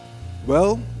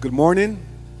Well, good morning.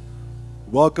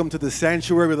 Welcome to the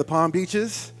sanctuary of the Palm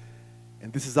Beaches.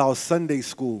 And this is our Sunday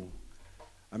school.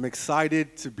 I'm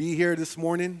excited to be here this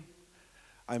morning.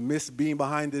 I miss being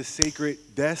behind this sacred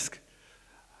desk.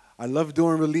 I love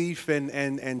doing relief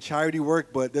and charity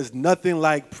work, but there's nothing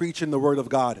like preaching the Word of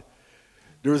God.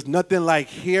 There's nothing like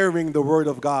hearing the Word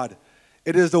of God.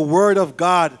 It is the Word of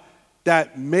God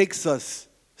that makes us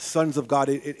sons of God.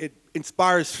 It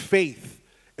inspires faith.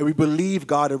 And we believe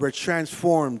God and we're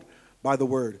transformed by the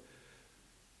word.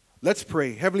 Let's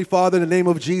pray. Heavenly Father, in the name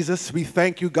of Jesus, we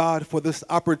thank you, God, for this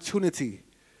opportunity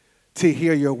to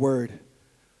hear your word.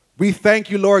 We thank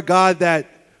you, Lord God, that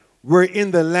we're in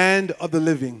the land of the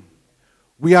living.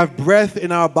 We have breath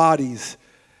in our bodies.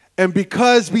 And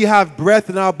because we have breath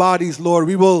in our bodies, Lord,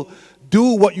 we will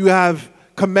do what you have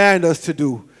commanded us to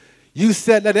do. You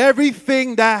said, let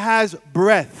everything that has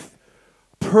breath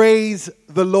praise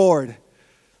the Lord.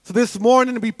 So this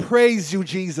morning we praise you,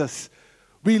 Jesus.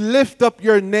 We lift up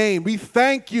your name. We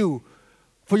thank you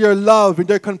for your love and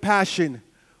your compassion.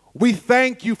 We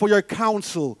thank you for your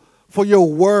counsel, for your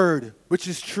word, which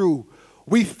is true.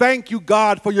 We thank you,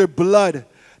 God, for your blood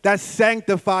that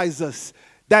sanctifies us,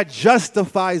 that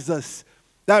justifies us,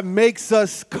 that makes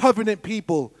us covenant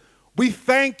people. We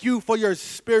thank you for your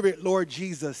spirit, Lord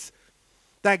Jesus,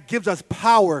 that gives us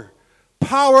power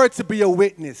to be a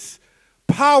witness,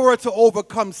 power to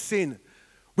overcome sin.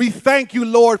 We thank you,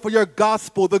 Lord, for your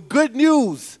gospel, the good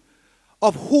news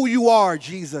of who you are,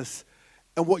 Jesus,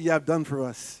 and what you have done for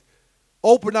us.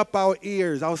 Open up our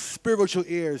ears, our spiritual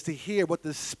ears, to hear what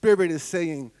the Spirit is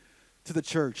saying to the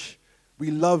church.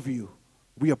 We love you.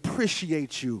 We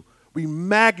appreciate you. We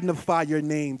magnify your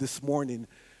name this morning.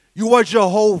 You are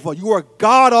Jehovah. You are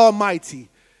God Almighty.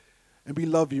 And we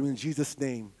love you in Jesus'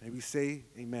 name. And we say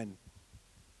amen.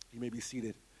 You may be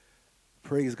seated.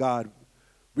 Praise God.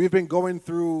 We've been going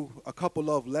through a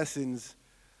couple of lessons,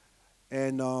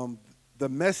 and the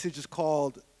message is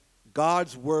called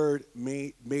God's Word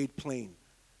Made Plain.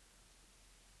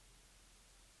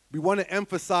 We want to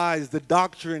emphasize the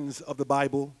doctrines of the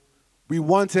Bible. We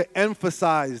want to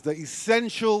emphasize the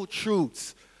essential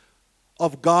truths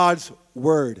of God's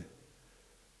Word.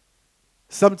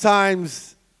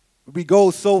 Sometimes we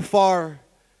go so far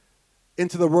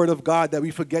into the Word of God that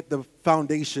we forget the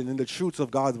foundation and the truths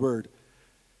of God's Word.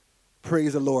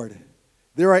 Praise the Lord.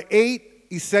 There are 8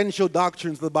 essential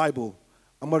doctrines of the Bible.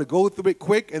 I'm going to go through it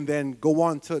quick and then go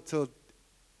on to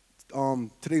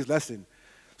today's lesson.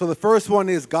 So the first one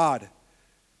is God.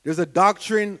 There's a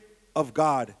doctrine of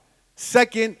God.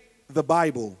 Second, the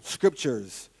Bible,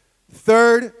 scriptures.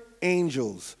 Third,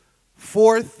 angels.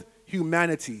 Fourth,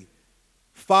 humanity.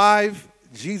 5,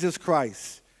 Jesus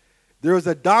Christ. There is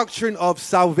a doctrine of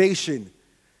salvation.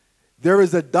 There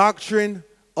is a doctrine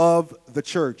of the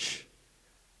church.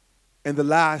 And the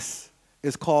last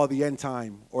is called the end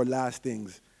time or last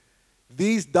things.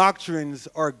 These doctrines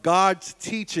are God's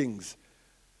teachings.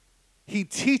 He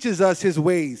teaches us his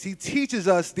ways. He teaches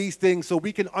us these things so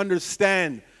we can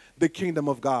understand the kingdom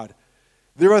of God.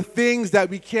 There are things that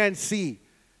we can't see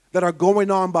that are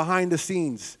going on behind the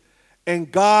scenes.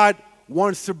 And God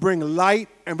wants to bring light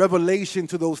and revelation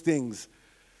to those things.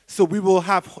 So we will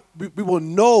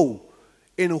know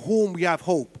in whom we have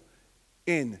hope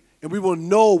in. And we will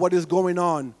know what is going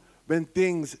on when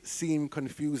things seem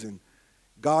confusing.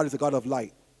 God is a God of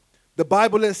light. The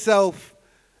Bible itself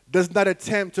does not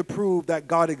attempt to prove that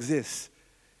God exists.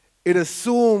 It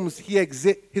assumes his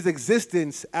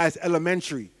existence as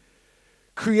elementary.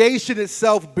 Creation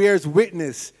itself bears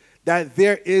witness that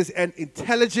there is an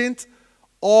intelligent,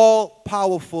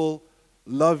 all-powerful,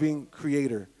 loving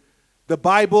creator. The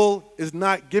Bible is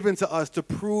not given to us to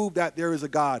prove that there is a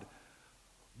God,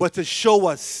 but to show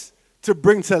us, to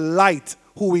bring to light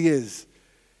who he is.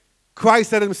 Christ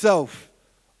said himself,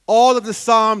 all of the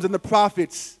Psalms and the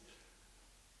prophets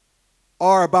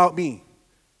are about me.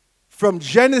 From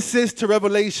Genesis to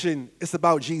Revelation, it's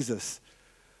about Jesus.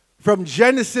 From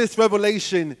Genesis to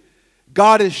Revelation,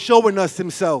 God is showing us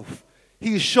himself.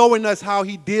 He's showing us how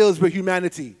he deals with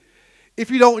humanity. If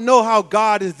you don't know how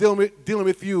God is dealing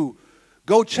with you,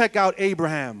 go check out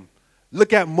Abraham.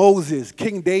 Look at Moses,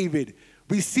 King David.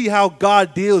 We see how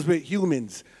God deals with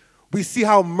humans. We see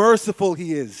how merciful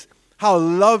he is, how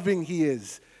loving he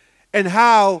is, and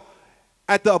how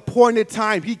at the appointed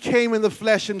time he came in the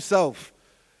flesh himself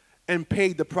and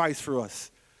paid the price for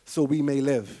us so we may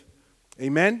live.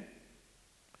 Amen?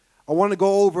 I want to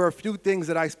go over a few things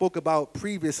that I spoke about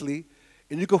previously,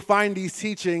 and you can find these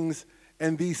teachings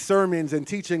and these sermons and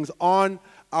teachings on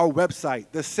our website,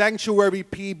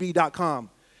 thesanctuarypb.com.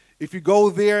 If you go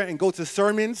there and go to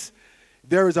sermons,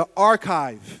 there is an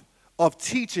archive of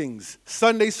teachings,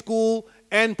 Sunday school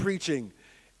and preaching.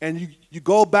 And you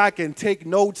go back and take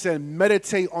notes and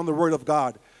meditate on the Word of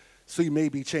God so you may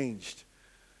be changed.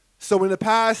 So in the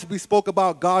past, we spoke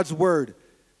about God's Word.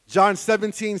 John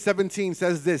 17:17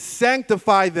 says this,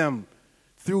 sanctify them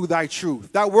through thy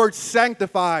truth. That word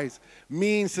sanctifies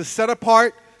means to set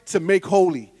apart, to make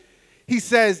holy. He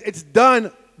says it's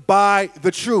done by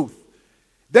the truth.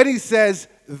 Then he says,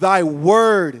 thy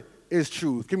word is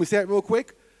truth. Can we say it real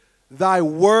quick? Thy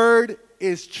word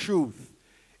is truth.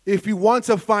 If you want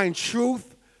to find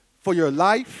truth for your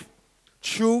life,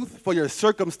 truth for your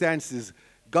circumstances,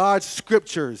 God's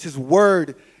scriptures, his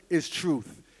word is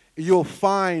truth. You'll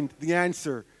find the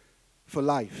answer for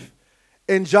life.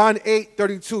 In John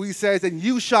 8:32, he says, and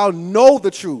you shall know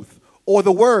the truth, or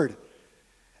the word,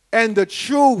 and the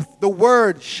truth, the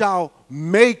word, shall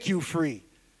make you free.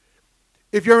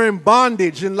 If you're in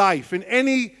bondage in life, in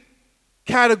any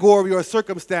category or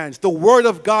circumstance, the word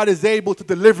of God is able to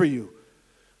deliver you.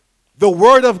 The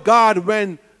word of God,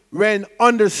 when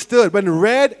understood, when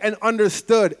read and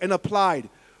understood and applied,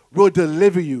 will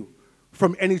deliver you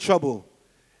from any trouble.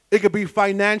 It could be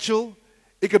financial.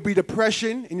 It could be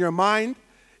depression in your mind.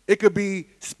 It could be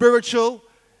spiritual.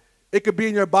 It could be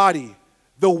in your body.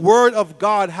 The word of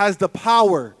God has the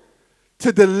power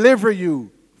to deliver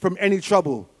you from any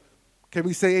trouble. Can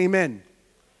we say amen?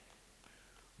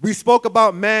 We spoke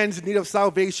about man's need of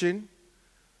salvation.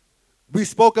 We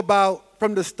spoke about,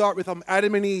 from the start with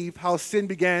Adam and Eve, how sin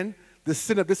began, the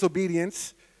sin of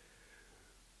disobedience.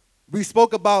 We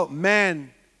spoke about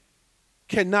man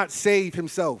cannot save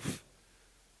himself.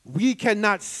 We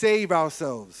cannot save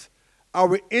ourselves.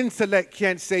 Our intellect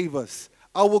can't save us.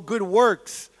 Our good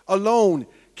works alone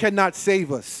cannot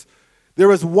save us.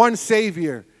 There is one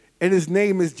Savior, and his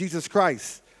name is Jesus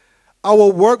Christ.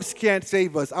 Our works can't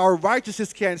save us. Our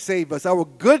righteousness can't save us. Our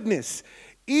goodness,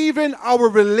 even our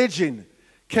religion,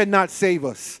 cannot save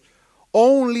us.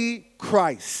 Only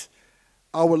Christ,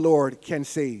 our Lord, can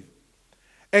save.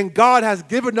 And God has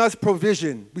given us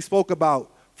provision, we spoke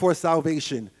about, for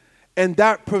salvation. And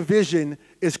that provision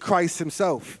is Christ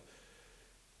himself.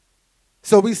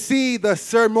 So we see the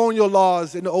ceremonial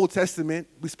laws in the Old Testament.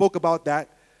 We spoke about that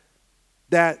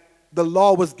the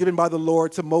law was given by the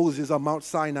Lord to Moses on Mount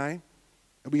Sinai.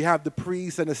 And we have the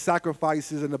priests and the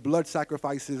sacrifices and the blood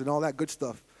sacrifices and all that good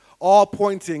stuff, all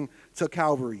pointing to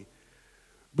Calvary.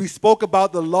 We spoke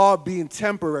about the law being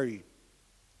temporary,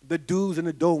 the do's and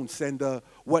the don'ts, and the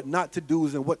what not to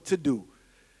do's and what to do.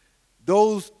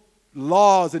 Those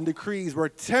laws and decrees were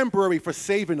temporary for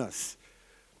saving us.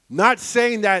 Not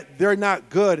saying that they're not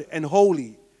good and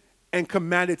holy and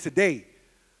commanded today,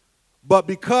 but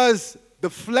because the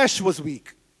flesh was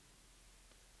weak,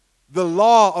 the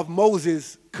law of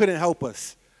Moses couldn't help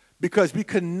us because we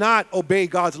could not obey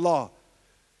God's law.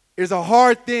 It's a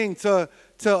hard thing to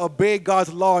obey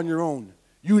God's law on your own.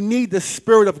 You need the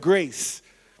Spirit of grace.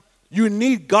 You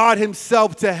need God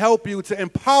himself to help you, to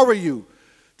empower you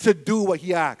to do what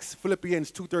he asks. Philippians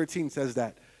 2:13 says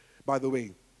that, by the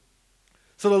way.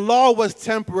 So the law was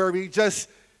temporary, just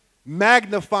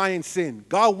magnifying sin.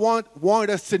 God wanted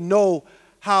us to know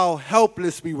how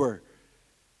helpless we were.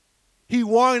 He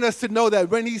wanted us to know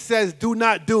that when he says do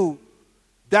not do,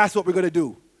 that's what we're going to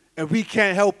do. And we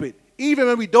can't help it. Even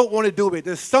when we don't want to do it,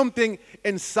 there's something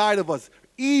inside of us.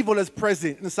 Evil is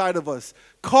present inside of us,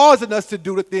 causing us to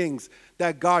do the things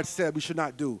that God said we should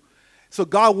not do. So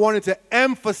God wanted to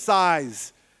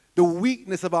emphasize the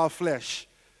weakness of our flesh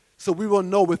so we will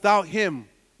know without him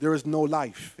there is no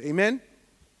life. Amen?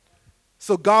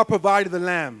 So God provided the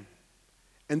lamb,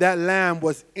 and that lamb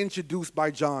was introduced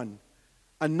by John,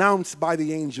 announced by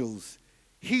the angels.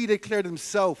 He declared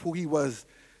himself who he was,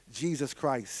 Jesus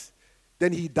Christ.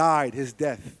 Then he died, his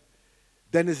death,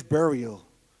 then his burial,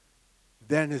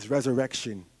 then his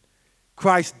resurrection.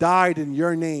 Christ died in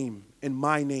your name, in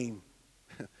my name,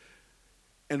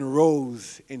 and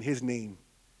rose in his name,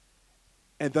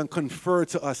 and then conferred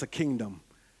to us a kingdom.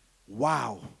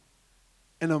 Wow.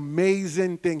 An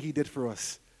amazing thing he did for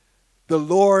us. The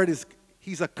Lord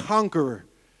he's a conqueror.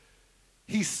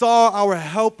 He saw our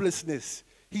helplessness.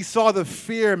 He saw the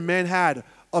fear men had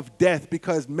of death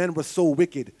because men were so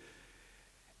wicked.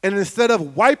 And instead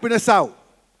of wiping us out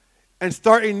and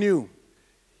starting new,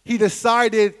 he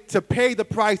decided to pay the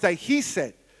price that he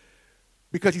set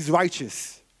because he's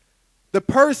righteous. The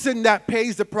person that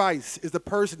pays the price is the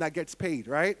person that gets paid,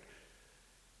 right?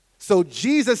 So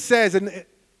Jesus says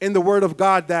in the Word of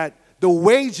God that the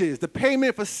wages, the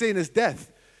payment for sin is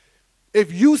death.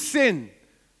 If you sin,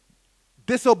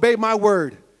 disobey my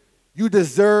word, you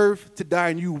deserve to die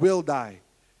and you will die.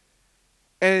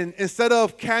 And instead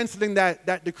of canceling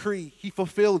that decree, he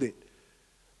fulfilled it.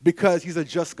 because he's a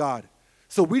just God.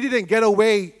 So we didn't get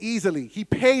away easily. He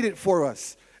paid it for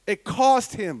us. It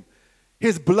cost him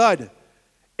his blood.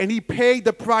 And he paid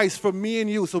the price for me and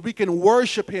you so we can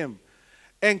worship him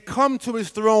and come to his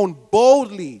throne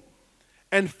boldly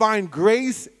and find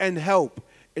grace and help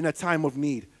in a time of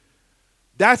need.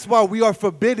 That's why we are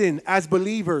forbidden as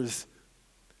believers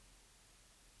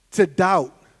to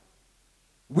doubt.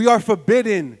 We are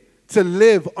forbidden to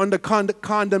live under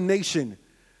condemnation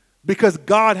because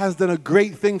God has done a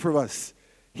great thing for us.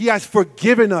 He has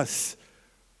forgiven us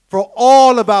for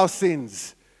all of our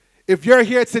sins. If you're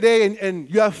here today and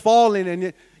you have fallen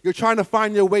and you're trying to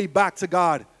find your way back to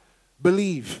God,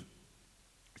 believe.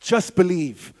 Just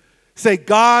believe. Say,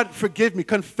 God, forgive me.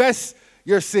 Confess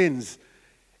your sins.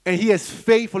 And he is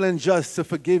faithful and just to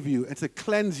forgive you and to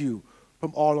cleanse you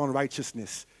from all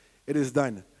unrighteousness. It is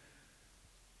done.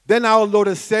 Then our Lord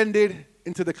ascended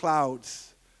into the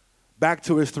clouds, back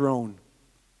to his throne.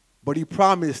 But he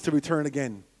promised to return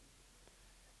again.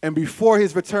 And before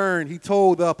his return, he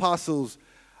told the apostles,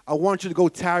 I want you to go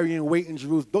tarry and wait in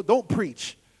Jerusalem. Don't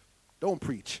preach. Don't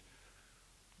preach.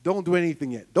 Don't do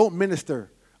anything yet. Don't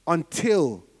minister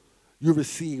until you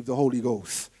receive the Holy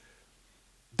Ghost.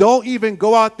 Don't even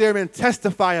go out there and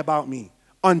testify about me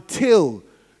until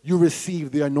you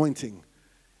receive the anointing.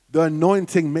 The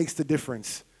anointing makes the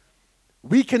difference.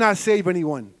 We cannot save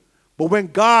anyone. But when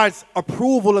God's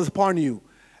approval is upon you,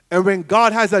 and when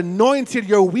God has anointed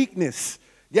your weakness,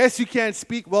 yes, you can't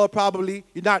speak well probably.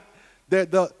 You're not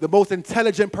the most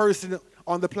intelligent person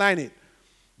on the planet.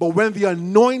 But when the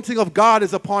anointing of God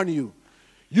is upon you,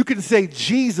 you can say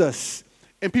Jesus,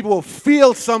 and people will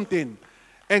feel something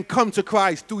and come to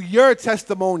Christ through your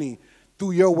testimony,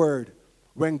 through your word,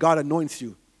 when God anoints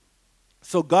you.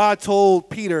 So God told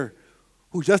Peter,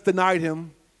 who just denied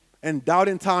him, and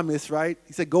doubting Thomas, right?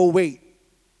 He said, go wait.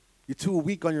 You're too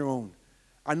weak on your own.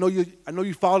 I know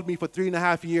you followed me for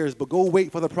 3.5 years, but go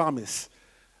wait for the promise.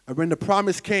 And when the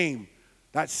promise came,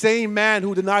 that same man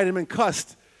who denied him and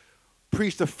cussed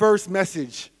preached the first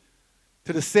message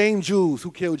to the same Jews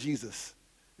who killed Jesus.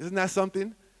 Isn't that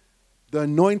something? The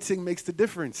anointing makes the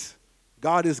difference.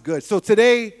 God is good. So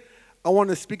today, I want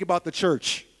to speak about the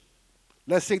church.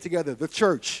 Let's say together, the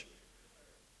church.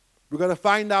 We're going to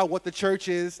find out what the church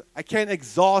is. I can't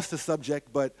exhaust the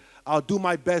subject, but I'll do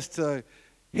my best to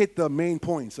hit the main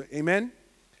points. Amen?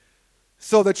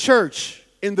 So the church,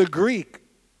 in the Greek,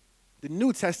 the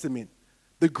New Testament,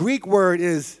 the Greek word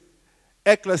is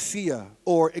ekklesia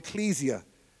or ecclesia.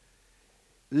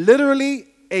 Literally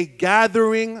a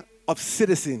gathering of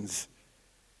citizens.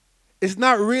 It's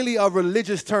not really a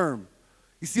religious term.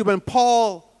 You see, when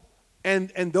Paul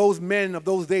and those men of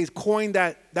those days coined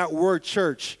that word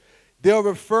church, they were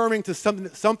referring to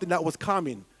something that was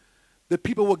common. The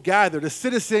people would gather, the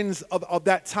citizens of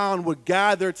that town would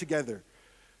gather together,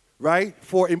 right,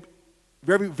 for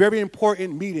very, very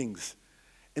important meetings.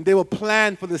 And they would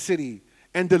plan for the city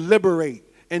and deliberate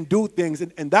and do things.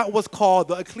 And that was called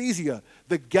the ecclesia,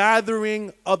 the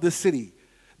gathering of the city.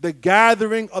 The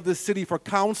gathering of the city for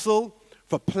counsel,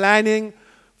 for planning,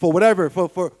 for whatever,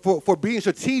 for being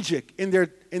strategic in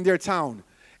their town.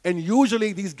 And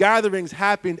usually these gatherings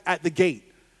happened at the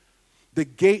gate. The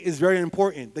gate is very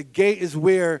important. The gate is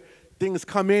where things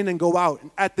come in and go out. And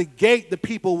at the gate, the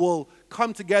people will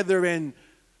come together and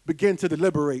begin to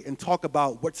deliberate and talk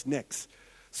about what's next.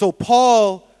 So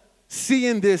Paul,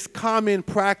 seeing this common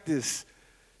practice,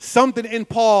 something in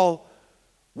Paul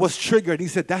was triggered. He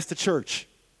said, that's the church.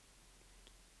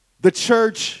 The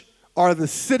church are the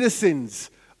citizens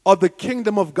of the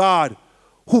kingdom of God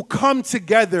who come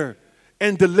together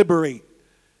and deliberate.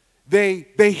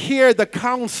 They hear the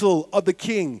counsel of the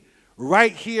king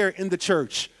right here in the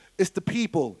church. It's the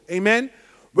people. Amen?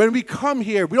 When we come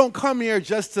here, we don't come here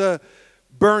just to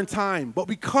burn time, but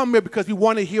we come here because we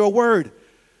want to hear a word.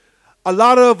 A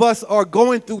lot of us are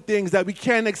going through things that we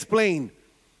can't explain.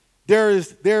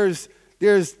 There's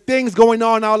things going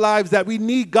on in our lives that we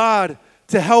need God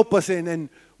to help us in, and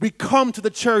we come to the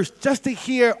church just to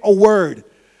hear a word,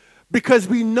 because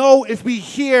we know if we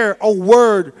hear a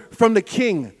word from the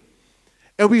king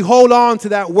and we hold on to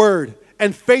that word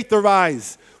and faith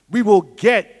arise, we will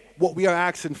get what we are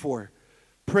asking for.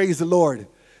 Praise the Lord.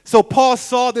 So Paul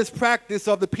saw this practice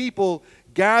of the people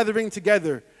gathering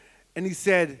together, and he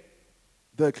said,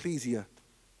 the ecclesia.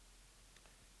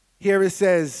 Here it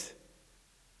says,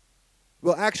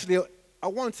 well, actually, I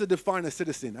want to define a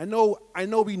citizen. I know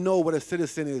we know what a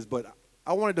citizen is, but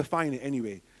I want to define it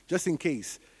anyway, just in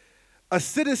case. A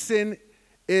citizen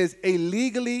is a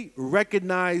legally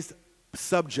recognized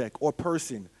subject or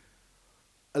person.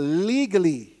 A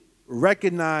legally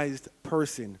recognized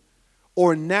person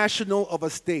or national of a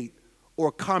state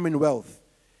or commonwealth,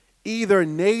 either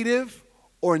native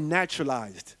or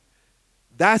naturalized.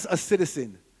 That's a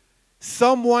citizen.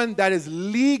 Someone that is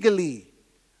legally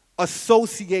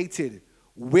associated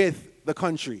with the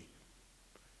country.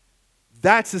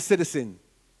 That's a citizen.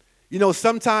 You know,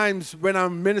 sometimes when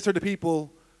I'm ministering to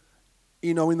people,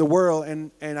 you know, in the world,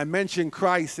 and I mention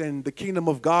Christ and the kingdom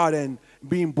of God and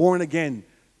being born again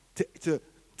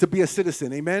to be a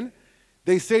citizen, amen?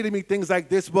 They say to me things like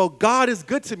this: well, God is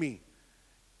good to me,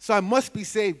 so I must be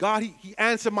saved. God, he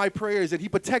answered my prayers, and he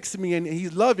protects me, and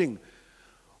he's loving.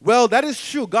 Well, that is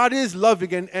true. God is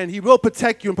loving, and he will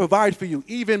protect you and provide for you,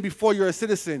 even before you're a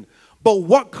citizen. But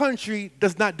what country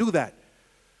does not do that?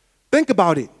 Think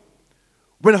about it.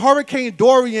 When Hurricane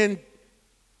Dorian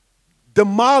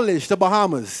demolished the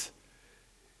Bahamas,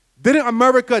 didn't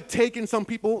America take in some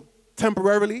people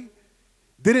temporarily?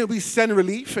 Didn't we send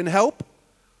relief and help?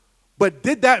 But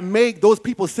did that make those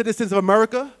people citizens of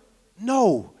America?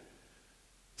 No.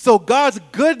 So God's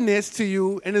goodness to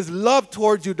you and his love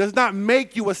towards you does not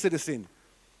make you a citizen.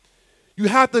 You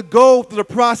have to go through the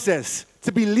process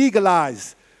to be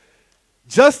legalized.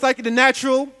 Just like in the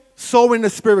natural, so in the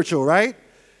spiritual, right?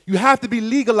 You have to be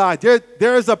legalized.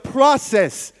 There is a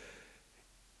process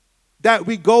that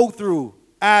we go through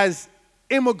as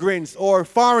immigrants or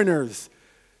foreigners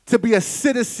to be a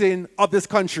citizen of this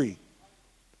country.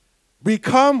 We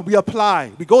come, we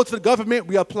apply. We go to the government,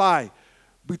 we apply.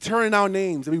 We turn in our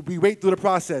names, and we wait through the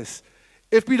process.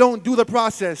 If we don't do the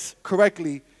process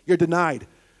correctly, you're denied.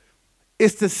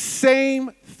 It's the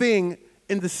same thing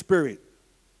in the spirit.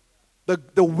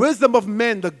 The wisdom of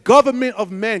men, the government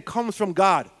of men comes from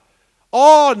God.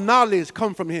 All knowledge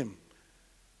comes from him.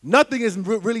 Nothing is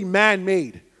really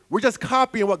man-made. We're just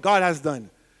copying what God has done.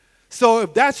 So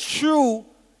if that's true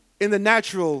in the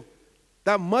natural,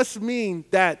 that must mean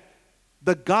that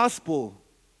the gospel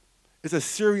is a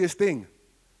serious thing.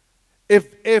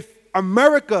 If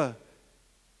America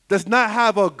does not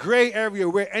have a gray area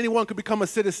where anyone could become a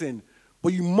citizen,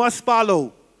 but you must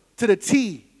follow to the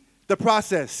T the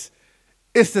process,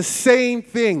 it's the same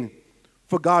thing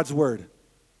for God's word.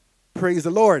 Praise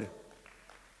the Lord.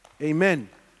 Amen.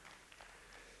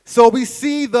 So we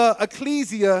see the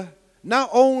ecclesia not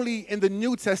only in the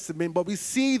New Testament, but we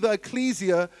see the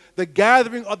ecclesia, the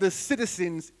gathering of the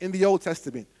citizens, in the Old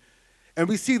Testament. And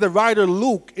we see the writer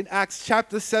Luke in Acts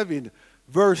chapter 7,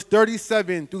 verse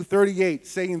 37 through 38,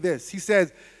 saying this. He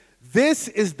says, "This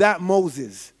is that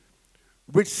Moses,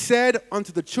 which said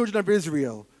unto the children of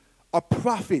Israel, a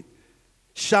prophet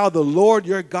shall the Lord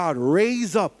your God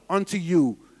raise up unto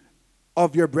you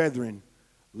of your brethren,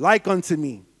 like unto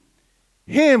me.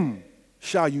 Him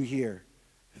shall you hear."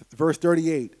 Verse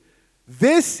 38,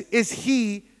 "This is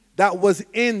he that was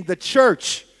in the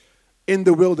church in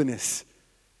the wilderness."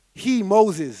 He,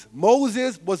 Moses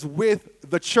was with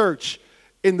the church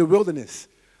in the wilderness.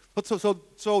 So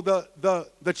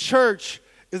the church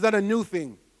is not a new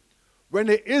thing. When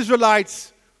the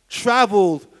Israelites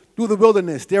traveled through the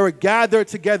wilderness, they were gathered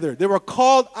together. They were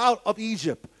called out of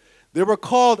Egypt. They were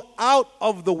called out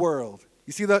of the world.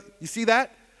 You see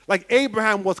that? Like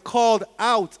Abraham was called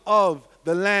out of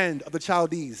the land of the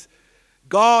Chaldees.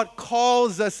 God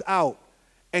calls us out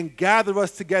and gather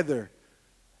us together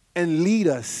and lead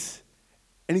us.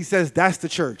 And he says that's the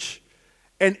church.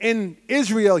 And in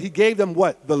Israel, he gave them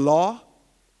what? The law,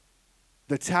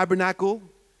 the tabernacle.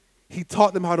 He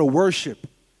taught them how to worship.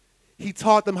 He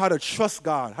taught them how to trust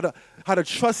God, how to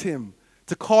trust him,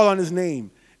 to call on his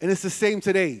name. And it's the same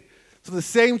today. So the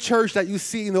same church that you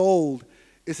see in the old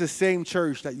is the same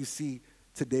church that you see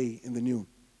today in the new.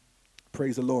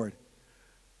 Praise the Lord.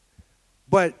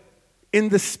 But in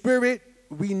the spirit,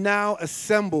 we now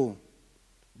assemble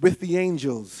with the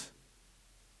angels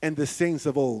and the saints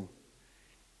of old.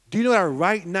 Do you know that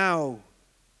right now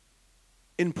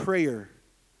in prayer,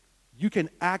 you can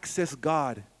access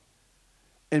God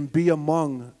and be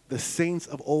among the saints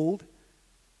of old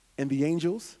and the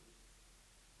angels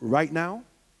right now?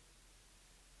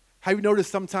 Have you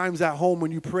noticed sometimes at home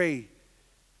when you pray,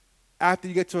 after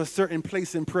you get to a certain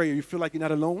place in prayer, you feel like you're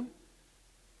not alone?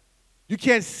 You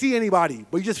can't see anybody,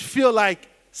 but you just feel like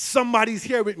somebody's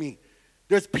here with me.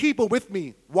 There's people with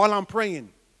me while I'm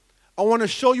praying. I want to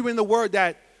show you in the Word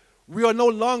that we are no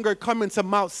longer coming to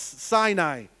Mount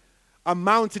Sinai, a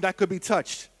mountain that could be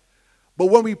touched. But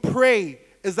when we pray,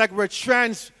 it's like we're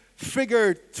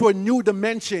transfigured to a new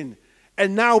dimension,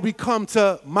 and now we come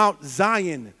to Mount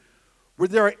Zion, where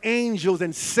there are angels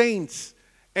and saints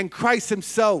and Christ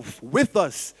himself with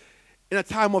us in a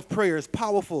time of prayer. It's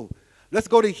powerful. Let's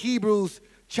go to Hebrews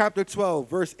chapter 12,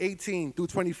 verse 18 through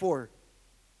 24.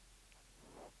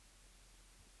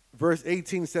 verse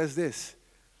 18 says this,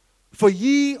 "For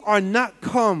ye are not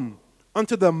come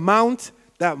unto the mount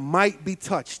that might be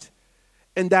touched,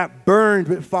 and that burned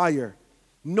with fire,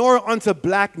 nor unto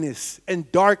blackness and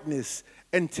darkness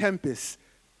and tempest,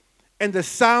 and the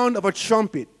sound of a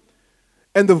trumpet,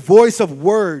 and the voice of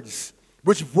words,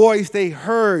 which voice they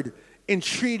heard,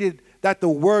 entreated that the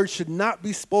word should not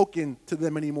be spoken to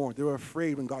them anymore." They were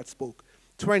afraid when God spoke.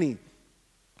 20,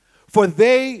 "For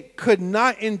they could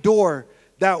not endure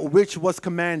that which was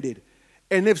commanded.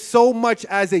 And if so much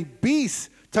as a beast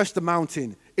touch the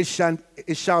mountain, it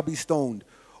shall be stoned,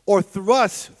 or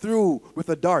thrust through with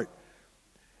a dart.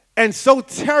 And so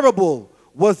terrible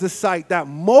was the sight that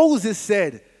Moses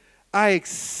said, I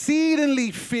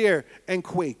exceedingly fear and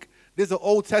quake." There's an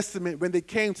Old Testament when they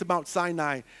came to Mount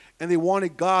Sinai and they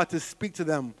wanted God to speak to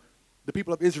them, the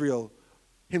people of Israel,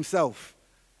 himself.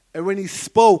 And when he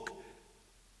spoke,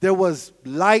 there was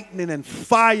lightning and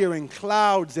fire and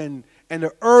clouds and an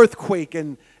earthquake.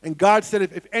 And God said,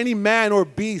 if any man or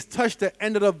beast touched the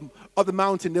end of the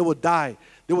mountain, they will die.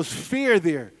 There was fear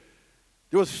there.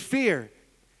 There was fear.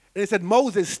 And he said,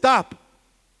 "Moses, stop.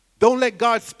 Don't let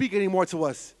God speak anymore to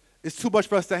us. It's too much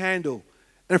for us to handle."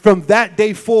 And from that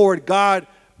day forward, God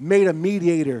made a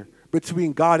mediator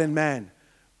between God and man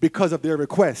because of their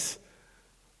requests.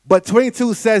 But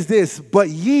 22 says this, "But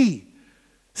ye,"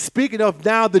 speaking of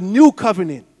now the new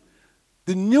covenant,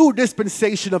 the new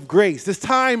dispensation of grace, this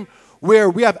time where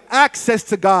we have access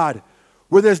to God,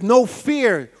 where there's no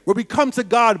fear, where we come to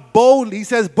God boldly. He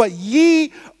says, "But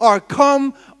ye are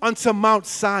come unto Mount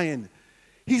Zion."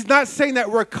 He's not saying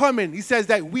that we're coming. He says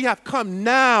that we have come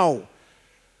now.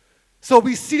 So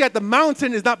we see that the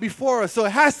mountain is not before us, so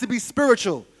it has to be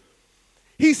spiritual.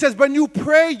 He says, when you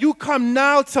pray, you come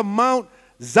now to Mount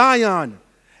Zion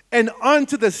and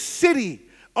unto the city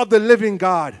of the living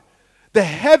God, the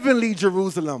heavenly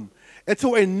Jerusalem, and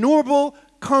to an innumerable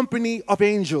company of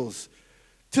angels,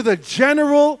 to the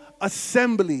general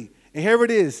assembly, and here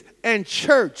it is, and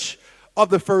church of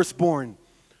the firstborn.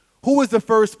 Who is the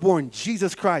firstborn?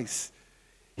 Jesus Christ.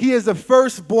 He is the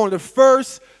firstborn, the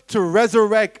first to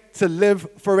resurrect, to live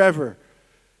forever.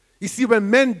 You see, when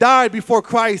men died before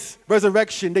Christ's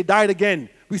resurrection, they died again.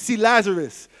 We see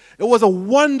Lazarus. It was a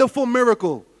wonderful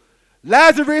miracle.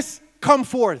 Lazarus, come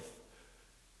forth.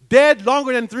 Dead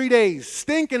longer than 3 days,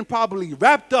 stinking probably,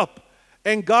 wrapped up.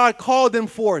 And God called him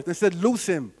forth and said, loose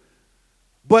him.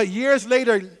 But years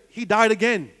later, he died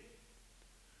again.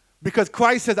 Because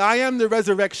Christ says, I am the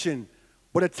resurrection,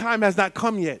 but the time has not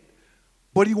come yet.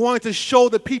 But he wanted to show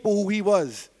the people who he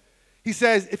was. He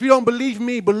says, if you don't believe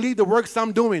me, believe the works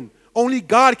I'm doing. Only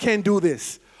God can do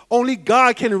this. Only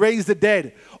God can raise the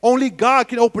dead. Only God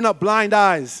can open up blind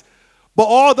eyes. But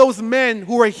all those men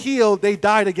who were healed, they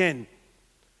died again.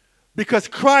 Because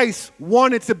Christ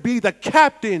wanted to be the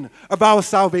captain of our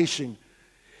salvation.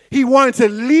 He wanted to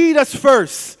lead us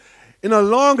first in a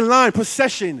long line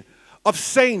procession of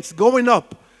saints going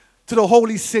up to the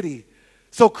holy city.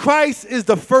 So Christ is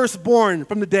the firstborn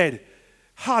from the dead.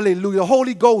 Hallelujah. The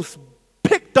Holy Ghost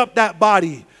picked up that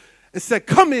body and said,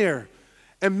 come here,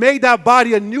 and made that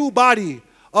body a new body,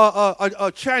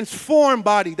 a transformed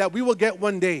body that we will get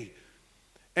one day.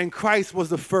 And Christ was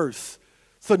the first.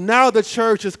 So now the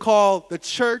church is called the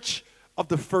church of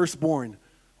the firstborn.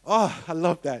 Oh, I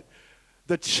love that.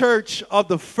 The church of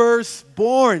the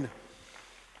firstborn.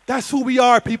 That's who we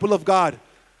are, people of God.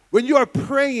 When you are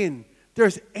praying,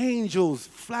 there's angels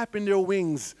flapping their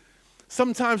wings.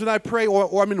 Sometimes when I pray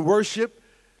or I'm in worship,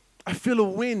 I feel a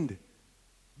wind,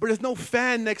 but there's no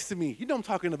fan next to me. You know what I'm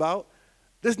talking about.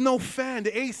 There's no fan.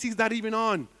 The AC's not even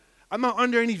on. I'm not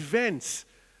under any vents.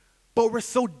 But we're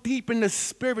so deep in the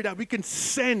spirit that we can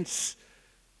sense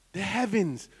the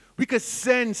heavens. We can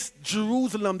sense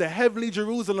Jerusalem, the heavenly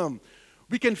Jerusalem.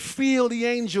 We can feel the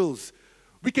angels.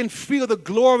 We can feel the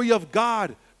glory of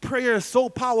God. Prayer is so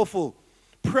powerful.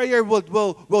 Prayer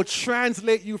will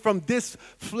translate you from this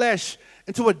flesh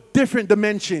into a different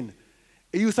dimension.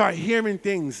 And you start hearing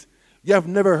things you have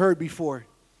never heard before.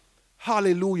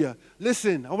 Hallelujah.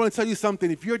 Listen, I want to tell you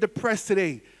something. If you're depressed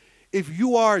today, if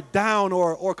you are down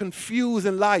or confused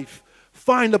in life,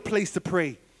 find a place to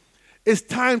pray. It's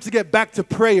time to get back to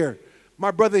prayer.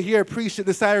 My brother here preached it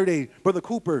this Saturday, Brother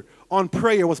Cooper, on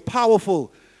prayer. It was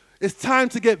powerful. It's time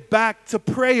to get back to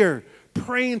prayer,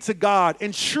 praying to God,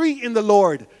 entreating the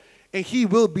Lord, and he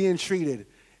will be entreated.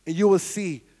 And you will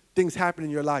see things happen in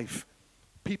your life.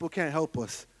 People can't help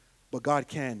us, but God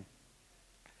can.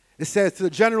 It says, to the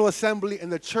general assembly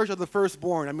and the church of the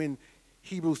firstborn, I'm in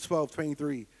Hebrews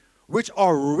 12:23, which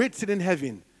are written in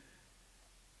heaven.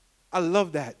 I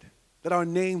love that our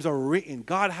names are written.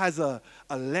 God has a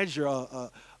ledger,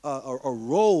 a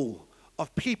roll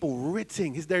of people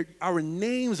written. Our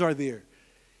names are there.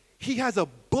 He has a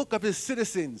book of his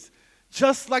citizens,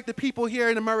 just like the people here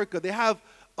in America. They have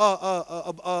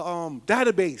a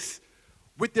database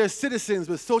with their citizens,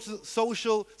 with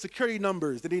social security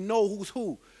numbers, that they know who's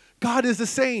who. God is the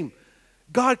same.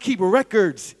 God keeps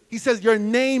records. He says your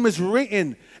name is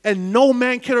written and no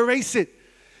man can erase it.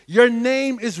 Your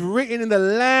name is written in the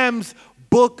Lamb's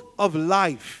book of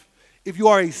life if you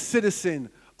are a citizen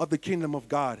of the kingdom of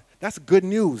God. That's good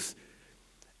news.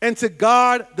 And to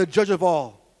God, the judge of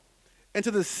all, and to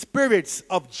the spirits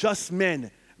of just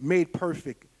men made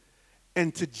perfect,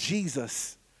 and to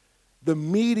Jesus, the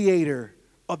mediator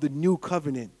of the new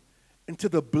covenant, and to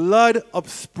the blood of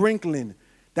sprinkling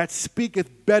that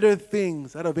speaketh better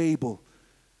things out of Abel.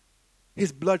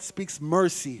 His blood speaks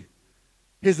mercy.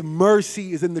 His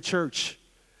mercy is in the church.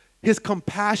 His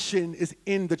compassion is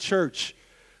in the church.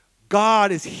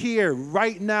 God is here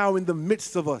right now in the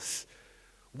midst of us.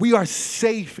 We are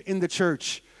safe in the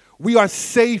church. We are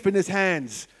safe in his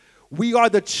hands. We are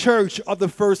the church of the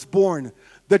firstborn,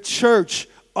 the church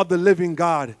of the living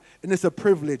God. And it's a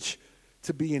privilege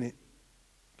to be in it.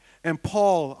 And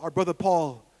Paul, our brother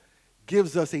Paul,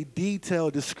 gives us a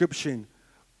detailed description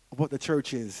of what the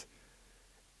church is.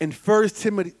 In 1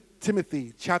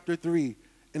 Timothy chapter 3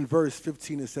 and verse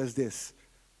 15, it says this: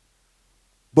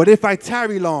 but if I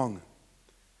tarry long,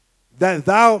 that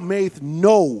thou mayest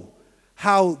know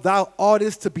how thou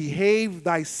oughtest to behave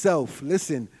thyself,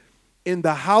 listen, in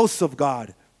the house of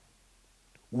God,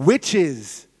 which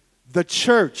is the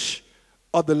church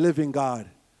of the living God,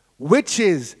 which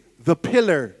is the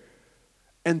pillar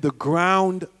and the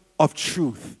ground of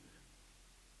truth.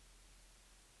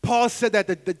 Paul said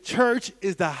that the church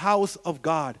is the house of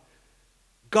God.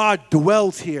 God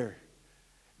dwells here.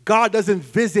 God doesn't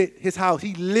visit his house.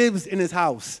 He lives in his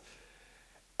house.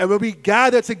 And when we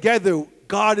gather together,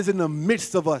 God is in the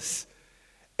midst of us.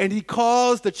 And he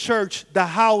calls the church the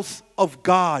house of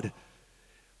God.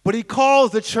 But he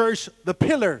calls the church the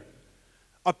pillar.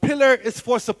 A pillar is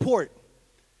for support.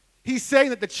 He's saying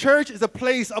that the church is a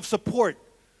place of support.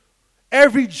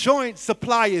 Every joint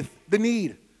supplieth the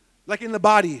need, like in the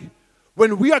body.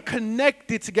 When we are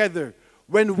connected together,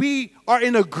 when we are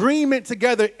in agreement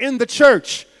together in the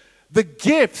church, the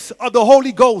gifts of the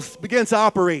Holy Ghost begin to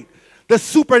operate. The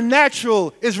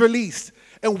supernatural is released,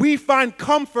 and we find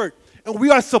comfort, and we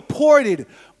are supported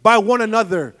by one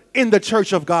another in the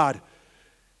church of God.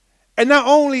 And not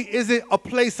only is it a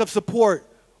place of support,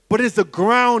 but it's the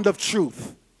ground of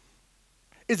truth.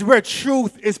 It's where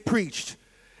truth is preached.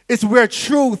 It's where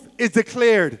truth is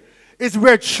declared. It's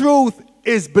where truth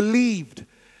is believed.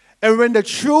 And when the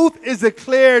truth is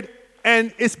declared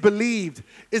and it's believed,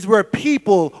 is where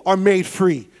people are made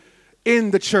free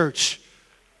in the church.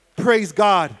 Praise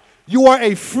God. You are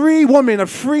a free woman, a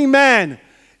free man,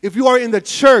 if you are in the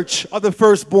church of the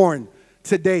firstborn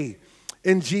today,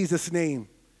 in Jesus' name.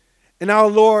 And our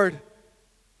Lord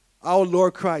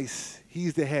Christ,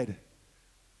 he's the head.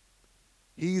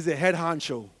 He's the head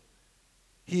honcho.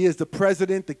 He is the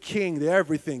president, the king, the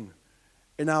everything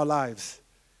in our lives.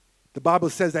 The Bible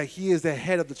says that he is the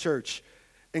head of the church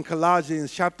in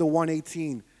Colossians chapter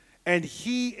 1:18. And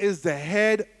he is the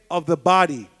head of the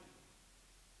body,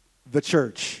 the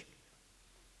church,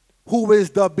 who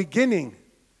is the beginning,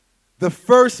 the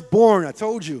firstborn, I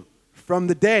told you, from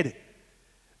the dead,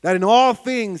 that in all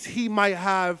things he might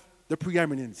have the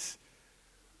preeminence.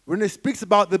 When it speaks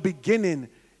about the beginning,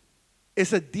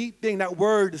 it's a deep thing. That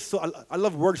word is I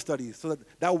love word studies. So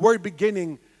that word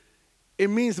beginning, it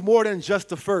means more than just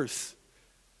the first.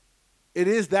 It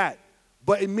is that.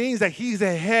 But it means that he's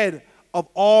the head of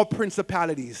all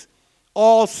principalities,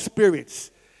 all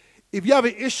spirits. If you have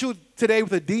an issue today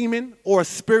with a demon or a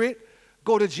spirit,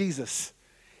 go to Jesus.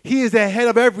 He is the head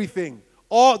of everything.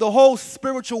 The whole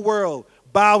spiritual world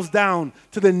bows down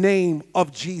to the name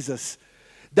of Jesus.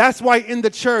 That's why in the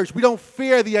church, we don't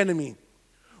fear the enemy.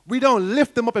 We don't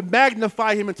lift him up and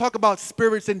magnify him and talk about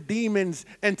spirits and demons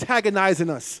antagonizing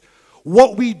us.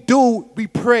 What we do, we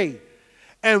pray.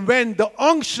 And when the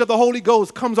unction of the Holy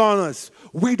Ghost comes on us,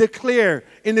 we declare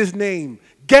in his name,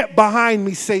 "Get behind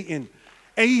me, Satan."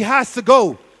 And he has to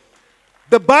go.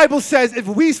 The Bible says if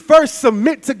we first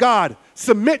submit to God,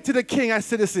 submit to the king as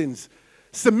citizens,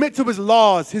 submit to his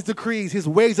laws, his decrees, his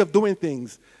ways of doing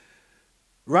things,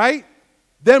 right?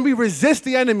 Then we resist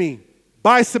the enemy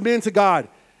by submitting to God.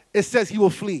 It says he will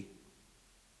flee.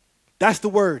 That's the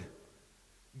word.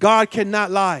 God cannot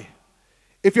lie.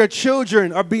 If your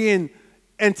children are being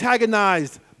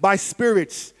antagonized by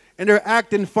spirits and they're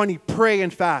acting funny, pray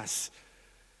and fast.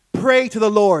 Pray to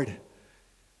the Lord.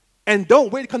 And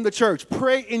don't wait to come to church.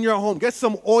 Pray in your home. Get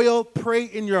some oil. Pray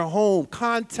in your home.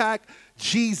 Contact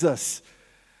Jesus.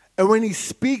 And when he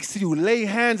speaks to you, lay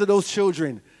hands on those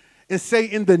children and say,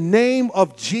 in the name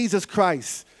of Jesus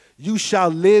Christ, you shall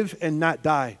live and not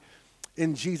die.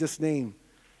 In Jesus' name.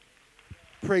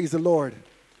 Praise the Lord.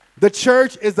 The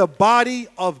church is the body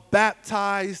of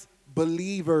baptized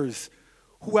believers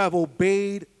who have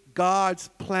obeyed God's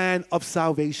plan of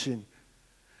salvation.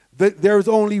 There's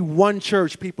only one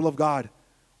church, people of God.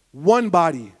 One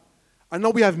body. I know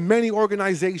we have many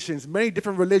organizations, many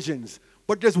different religions,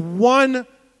 but there's one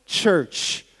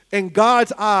church. In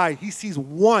God's eye, he sees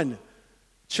one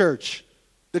church.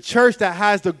 The church that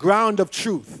has the ground of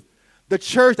truth. The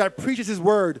church that preaches his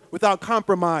word without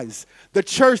compromise. The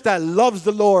church that loves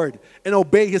the Lord and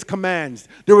obeys his commands.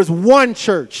 There is one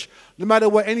church. No matter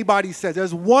what anybody says,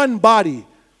 there's one body.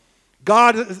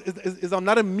 God is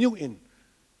not a mutant.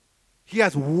 He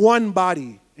has one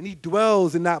body, and he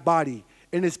dwells in that body.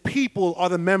 And his people are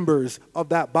the members of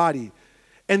that body.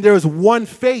 And there is one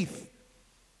faith,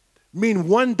 meaning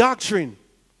one doctrine,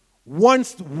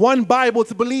 one Bible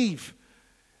to believe.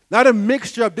 Not a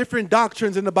mixture of different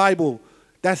doctrines in the Bible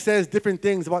that says different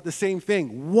things about the same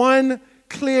thing. One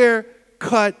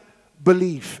clear-cut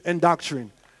belief and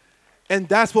doctrine. And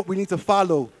that's what we need to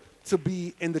follow to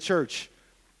be in the church.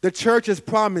 The church is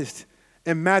promised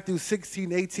in Matthew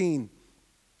 16:18.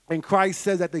 And Christ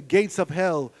says that the gates of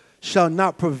hell shall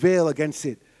not prevail against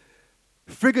it.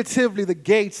 Figuratively, the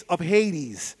gates of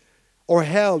Hades or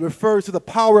hell refers to the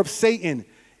power of Satan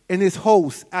and his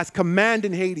hosts as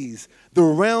commanding Hades, the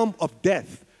realm of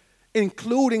death,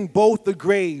 including both the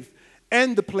grave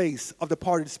and the place of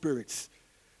departed spirits.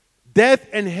 Death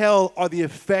and hell are the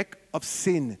effect of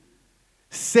sin.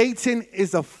 Satan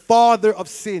is the father of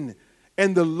sin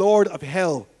and the lord of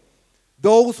hell.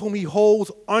 Those whom he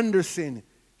holds under sin,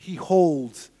 he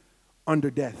holds under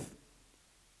death.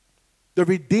 The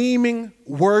redeeming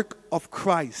work of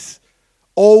Christ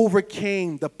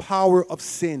overcame the power of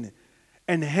sin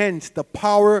and hence the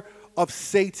power of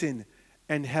Satan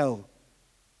and hell.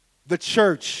 The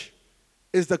church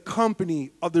is the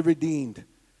company of the redeemed,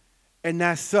 and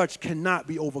as such cannot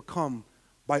be overcome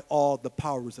by all the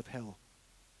powers of hell.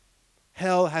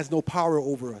 Hell has no power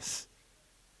over us.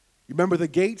 Remember the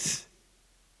gates?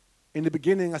 In the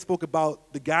beginning, I spoke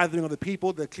about the gathering of the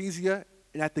people, the ecclesia,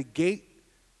 and at the gate,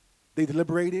 they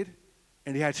deliberated,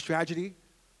 and they had strategy.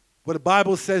 But the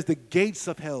Bible says the gates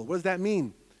of hell. What does that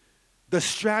mean? The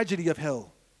strategy of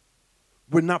hell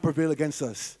would not prevail against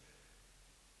us.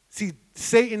 See,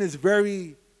 Satan is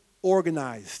very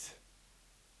organized.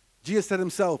 Jesus said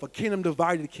himself, a kingdom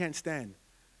divided can't stand.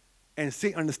 And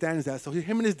Satan understands that. So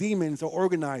him and his demons are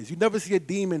organized. You never see a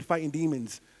demon fighting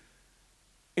demons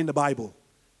in the Bible.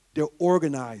 They're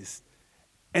organized.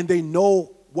 And they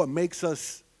know what makes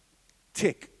us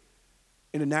tick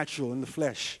in the natural, in the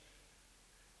flesh.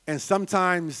 And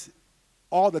sometimes,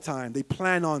 all the time, they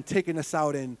plan on taking us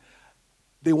out and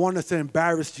they want us to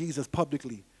embarrass Jesus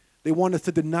publicly. They want us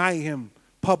to deny him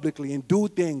publicly and do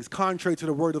things contrary to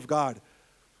the word of God.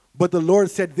 But the Lord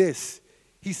said this.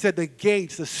 He said the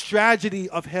gates, the strategy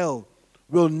of hell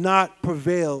will not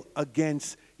prevail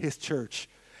against his church.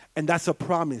 And that's a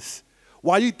promise.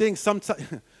 Why do you think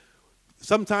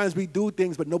sometimes we do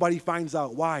things but nobody finds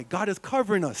out? Why? God is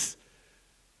covering us.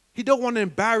 He don't want to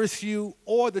embarrass you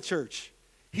or the church.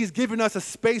 He's given us a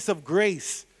space of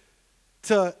grace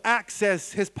to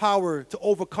access his power to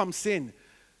overcome sin.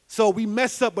 So we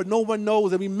mess up, but no one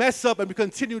knows. And we mess up and we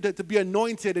continue to be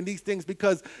anointed in these things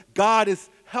because God is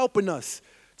helping us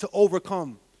to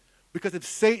overcome. Because if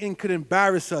Satan could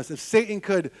embarrass us, if Satan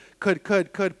could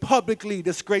publicly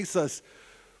disgrace us,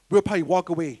 we'll probably walk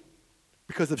away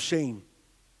because of shame.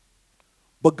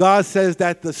 But God says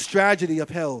that the strategy of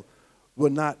hell will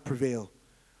not prevail.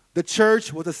 The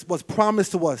church was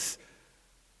promised to us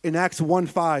in Acts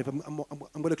 1:5.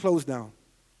 I'm going to close now.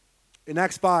 In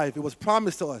Acts 5, it was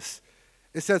promised to us.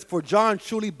 It says, for John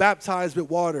truly baptized with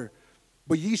water,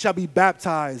 but ye shall be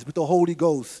baptized with the Holy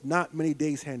Ghost not many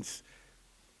days hence.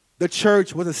 The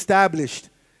church was established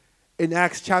in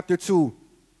Acts chapter 2,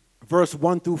 verse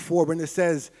 1 through 4, when it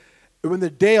says, when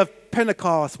the day of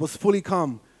Pentecost was fully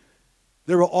come,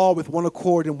 they were all with one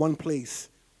accord in one place.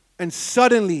 And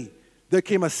suddenly there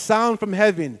came a sound from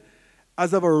heaven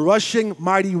as of a rushing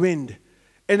mighty wind,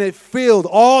 and it filled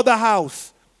all the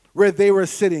house where they were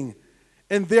sitting.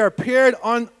 And there appeared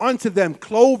unto them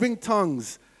cloven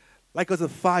tongues like as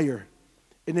of fire,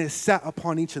 and it sat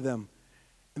upon each of them.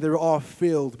 And they were all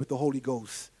filled with the Holy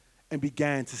Ghost and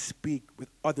began to speak with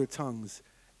other tongues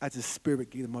as the Spirit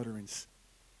gave them utterance.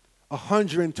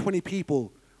 120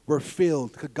 people were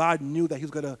filled because God knew that he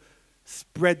was going to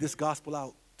spread this gospel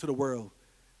out to the world.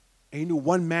 And he knew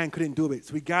one man couldn't do it.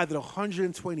 So he gathered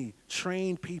 120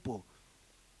 trained people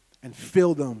and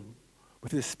filled them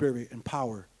with his spirit and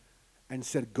power and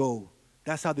said, go.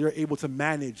 That's how they were able to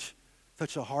manage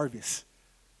such a harvest,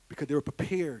 because they were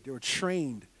prepared, they were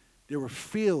trained, they were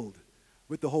filled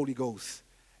with the Holy Ghost.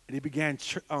 And they began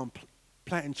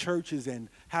planting churches and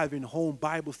having home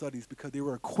Bible studies because they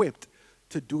were equipped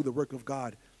to do the work of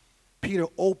God. Peter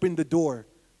opened the door.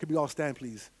 Could we all stand,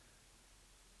 please?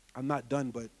 I'm not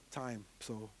done, but time,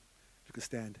 so if you could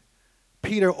stand.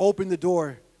 Peter opened the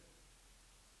door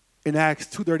in Acts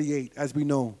 2:38, as we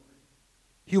know.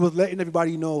 He was letting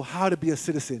everybody know how to be a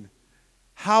citizen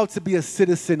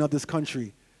of this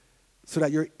country so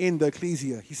that you're in the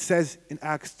ecclesia. He says in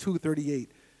Acts 2:38,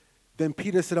 then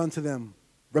Peter said unto them,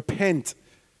 repent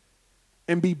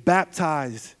and be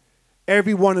baptized,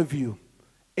 every one of you,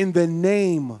 in the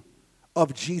name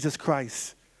of Jesus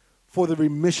Christ, for the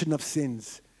remission of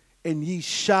sins, and ye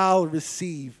shall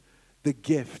receive the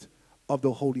gift of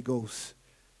the Holy Ghost.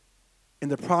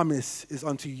 And the promise is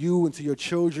unto you and to your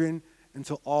children and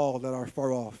to all that are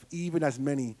far off, even as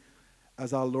many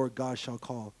as our Lord God shall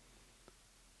call.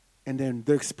 And then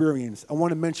the experience. I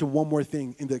want to mention one more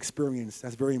thing in the experience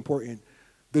that's very important.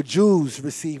 The Jews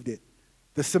received it.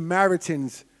 The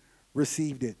Samaritans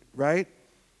received it, right?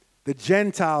 The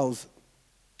Gentiles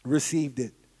received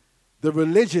it. The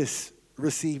religious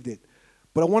received it.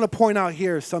 But I want to point out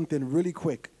here something really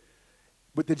quick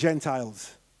with the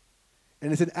Gentiles.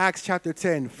 And it's in Acts chapter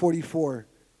 10, 44.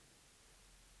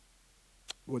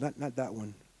 Well, not that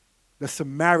one. The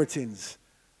Samaritans.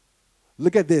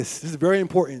 Look at this. This is very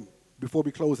important before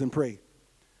we close and pray.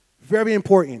 Very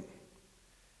important.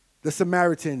 The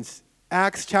Samaritans.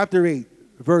 Acts chapter 8,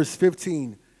 verse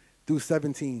 15 through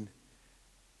 17.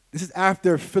 This is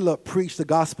after Philip preached the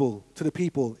gospel to the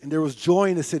people, and there was joy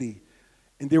in the city,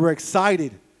 and they were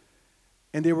excited,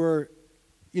 and they were,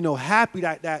 happy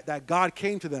that God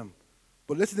came to them.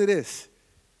 But listen to this.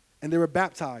 And they were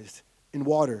baptized in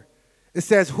water. It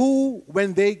says, who,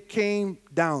 when they came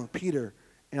down, Peter,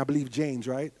 and I believe James,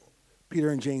 right? Peter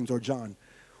and James, or John.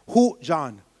 Who,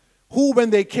 when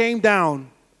they came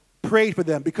down, prayed for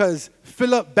them, because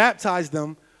Philip baptized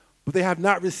them, but they have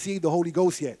not received the Holy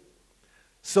Ghost yet.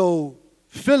 So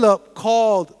Philip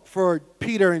called for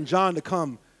Peter and John to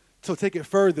come to take it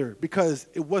further, because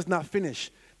it was not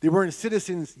finished. They weren't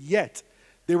citizens yet.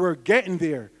 They were getting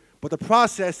there. But the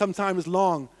process sometimes is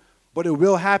long, but it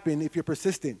will happen if you're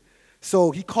persistent. So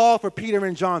he called for Peter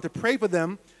and John to pray for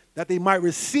them that they might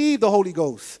receive the Holy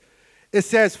Ghost. It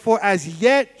says, for as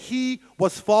yet he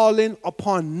was fallen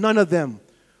upon none of them.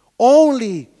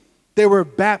 Only they were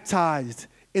baptized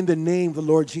in the name of the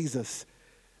Lord Jesus.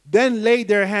 Then laid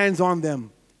their hands on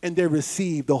them, and they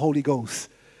received the Holy Ghost.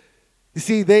 You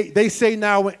see, they say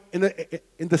now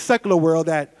in the secular world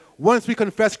that once we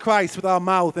confess Christ with our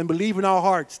mouth and believe in our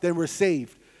hearts, then we're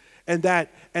saved, and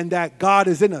that God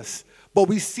is in us. But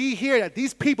we see here that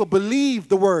these people believed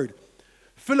the word.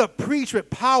 Philip preached with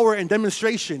power and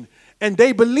demonstration, and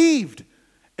they believed,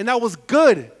 and that was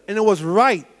good, and it was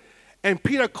right. And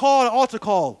Peter called an altar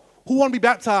call. Who want to be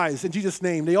baptized in Jesus'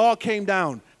 name? They all came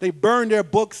down. They burned their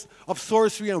books of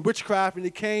sorcery and witchcraft, and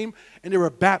they came and they were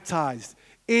baptized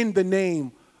in the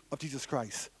name of Jesus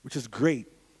Christ, which is great.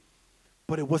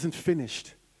 But it wasn't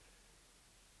finished.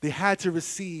 They had to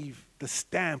receive the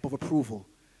stamp of approval.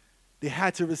 They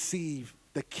had to receive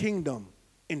the kingdom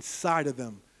inside of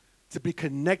them to be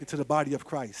connected to the body of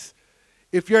Christ.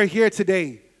 If you're here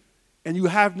today and you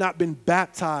have not been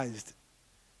baptized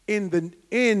in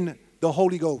the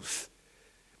Holy Ghost,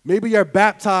 maybe you're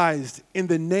baptized in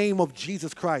the name of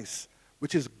Jesus Christ,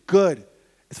 which is good.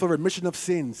 It's for remission of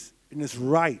sins, and it's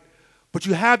right. But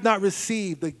you have not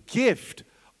received the gift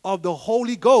of the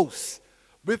Holy Ghost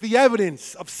with the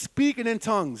evidence of speaking in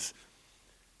tongues.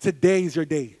 Today is your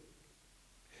day.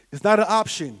 It's not an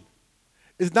option.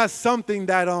 It's not something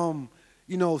that,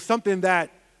 something that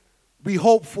we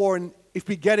hope for, and if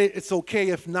we get it, it's okay.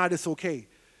 If not, it's okay.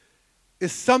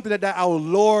 It's something that our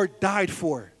Lord died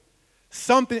for.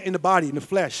 Something in the body, in the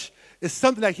flesh. It's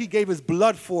something that he gave his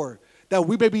blood for, that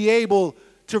we may be able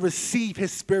to receive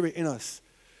his spirit in us.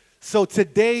 So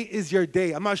today is your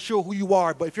day. I'm not sure who you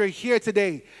are, but if you're here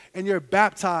today and you're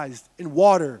baptized in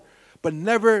water, but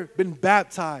never been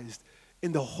baptized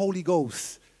in the Holy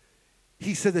Ghost,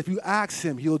 he says if you ask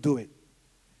him, he'll do it.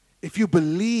 If you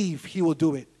believe, he will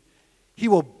do it. He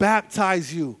will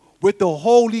baptize you with the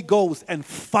Holy Ghost and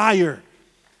fire.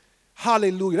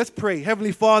 Hallelujah. Let's pray.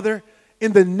 Heavenly Father,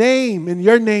 in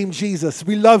your name, Jesus,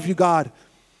 we love you, God.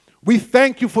 We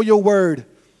thank you for your word.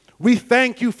 We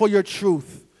thank you for your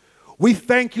truth. We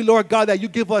thank you, Lord God, that you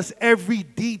give us every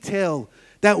detail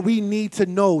that we need to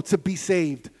know to be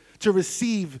saved, to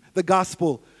receive the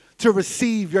gospel, to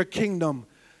receive your kingdom,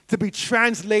 to be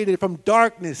translated from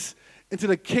darkness into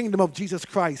the kingdom of Jesus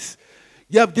Christ.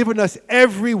 You have given us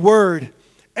every word,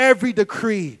 every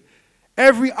decree,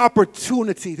 every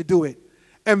opportunity to do it.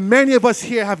 And many of us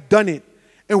here have done it.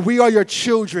 And we are your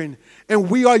children,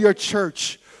 and we are your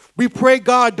church. We pray,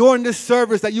 God, during this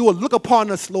service that you will look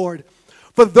upon us, Lord.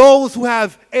 For those who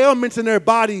have ailments in their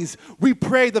bodies, we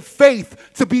pray the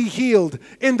faith to be healed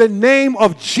in the name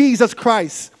of Jesus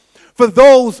Christ. For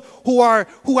those who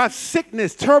have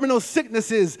sickness, terminal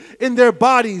sicknesses in their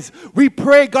bodies, we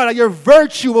pray, God, that your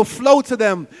virtue will flow to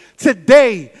them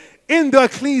today in the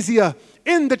ecclesia,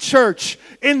 in the church,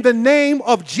 in the name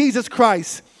of Jesus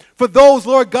Christ. For those,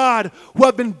 Lord God, who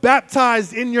have been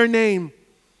baptized in your name,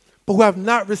 but who have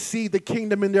not received the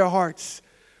kingdom in their hearts,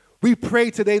 we pray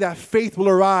today that faith will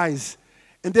arise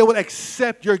and they will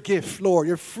accept your gift, Lord,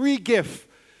 your free gift.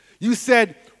 You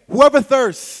said, whoever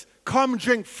thirsts, come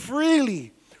drink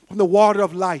freely from the water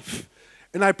of life.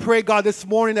 And I pray, God, this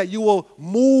morning that you will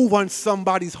move on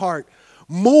somebody's heart,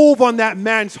 move on that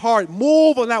man's heart,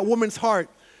 move on that woman's heart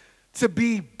to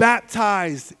be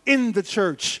baptized in the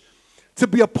church, to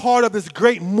be a part of this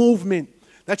great movement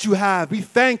that you have. We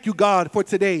thank you, God, for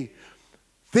today.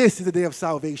 This is the day of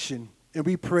salvation, and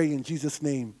we pray in Jesus'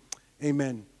 name.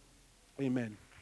 Amen. Amen.